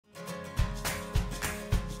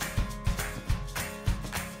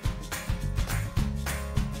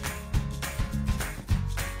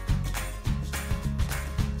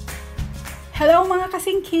Hello mga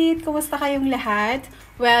kasingkit! Kumusta kayong lahat?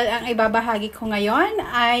 Well, ang ibabahagi ko ngayon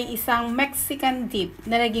ay isang Mexican dip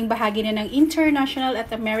na naging bahagi na ng international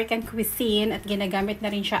at American cuisine at ginagamit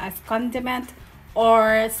na rin siya as condiment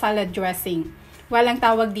or salad dressing. Well, ang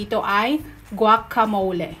tawag dito ay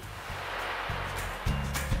guacamole.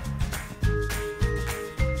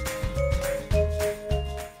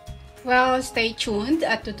 Well, stay tuned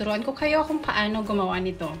at tuturuan ko kayo kung paano gumawa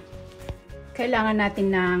nito. Kailangan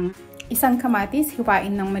natin ng isang kamatis,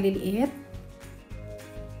 hiwain ng maliliit.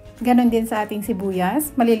 Ganon din sa ating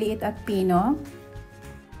sibuyas, maliliit at pino.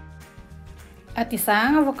 At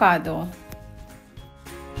isang avocado.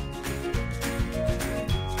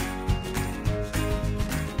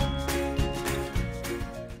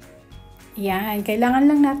 Yan,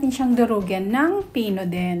 kailangan lang natin siyang durugin ng pino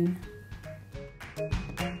din.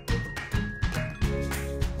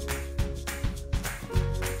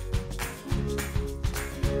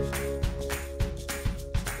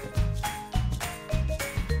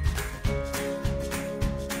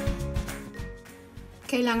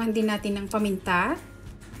 Kailangan din natin ng paminta,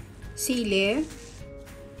 sili,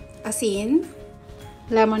 asin,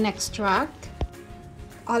 lemon extract,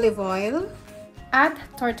 olive oil, at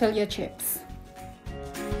tortilla chips.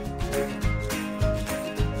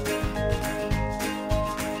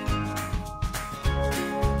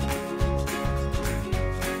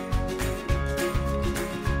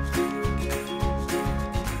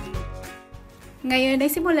 Ngayon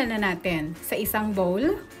ay simulan na natin. Sa isang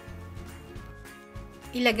bowl,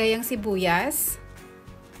 ilagay ang sibuyas,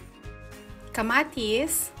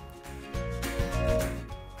 kamatis,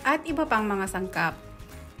 at iba pang mga sangkap.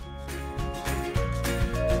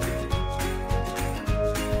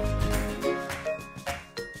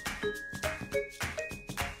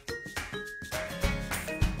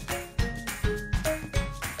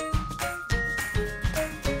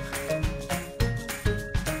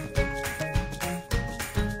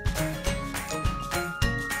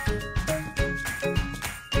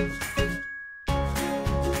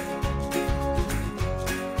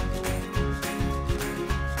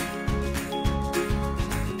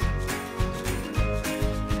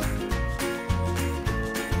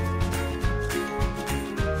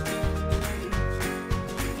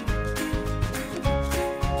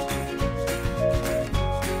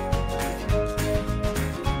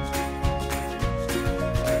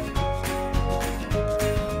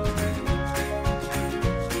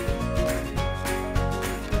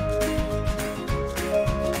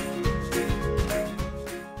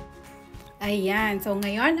 Ayan, so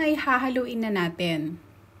ngayon ay hahaluin na natin.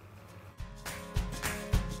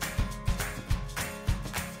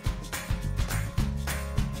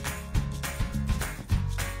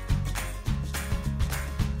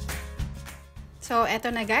 So,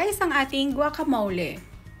 eto na guys ang ating guacamole.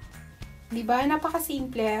 Diba?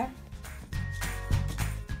 Napakasimple.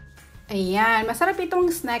 Ayan, masarap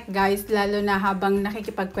itong snack guys, lalo na habang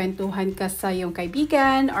nakikipagkwentuhan ka sa iyong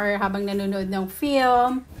kaibigan or habang nanonood ng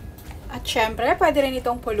film. At syempre, pwede rin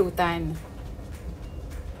itong pulutan.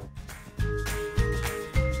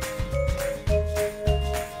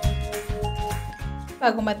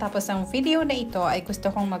 Bago matapos ang video na ito, ay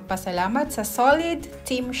gusto kong magpasalamat sa Solid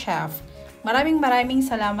Team Chef. Maraming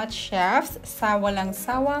salamat chefs sa walang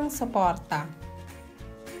sawang suporta.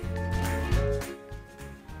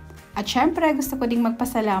 At syempre, gusto ko ding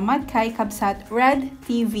magpasalamat kay Kabsat Red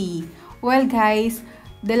TV. Well guys,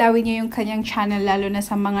 dalawin niyo yung kanyang channel lalo na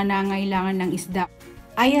sa mga nangailangan ng isda.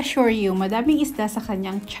 I assure you, madaming isda sa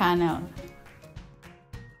kanyang channel.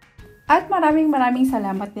 At maraming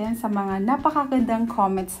salamat din sa mga napakagandang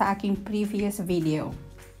comments sa aking previous video.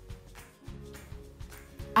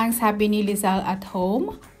 Ang sabi ni Lizal at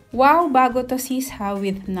home, wow, bago to sis ha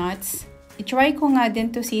with nuts. I-try ko nga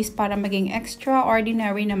din to sis para maging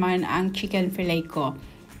extraordinary naman ang chicken fillet ko.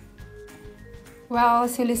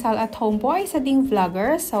 Well, si Lizal at home po ay isa ding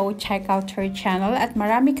vlogger, so check out her channel at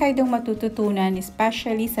marami kayong matututunan,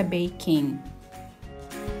 especially sa baking.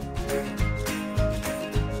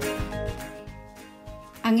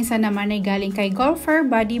 Ang isa naman ay galing kay golfer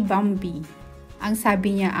Buddy Bambi. Ang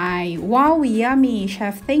sabi niya ay, wow, yummy!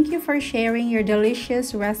 Chef, thank you for sharing your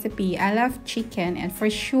delicious recipe. I love chicken and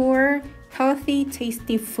for sure, healthy,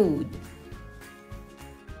 tasty food.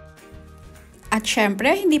 At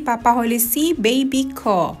syempre, hindi papahuli si baby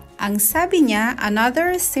ko. Ang sabi niya,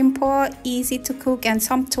 another simple, easy to cook and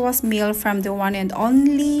sumptuous meal from the one and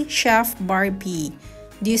only Chef Barbie.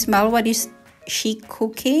 Do you smell what is she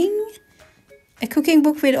cooking? A cooking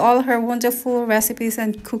book with all her wonderful recipes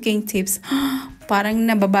and cooking tips. Parang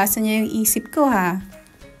nababasa niya yung isip ko ha.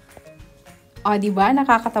 O diba,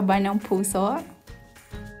 nakakataba ng puso?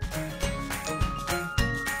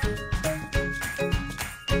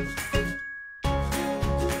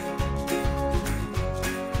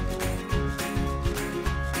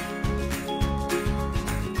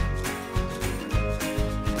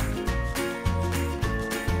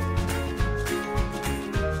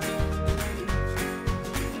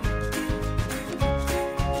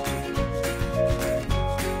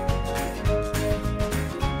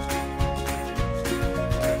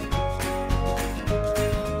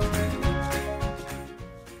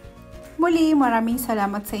 muli, maraming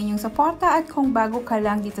salamat sa inyong suporta at kung bago ka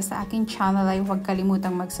lang dito sa aking channel ay huwag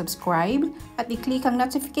kalimutang mag-subscribe at i-click ang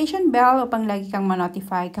notification bell upang lagi kang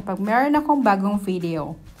ma-notify kapag meron akong bagong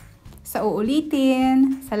video. Sa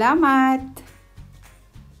uulitin, salamat!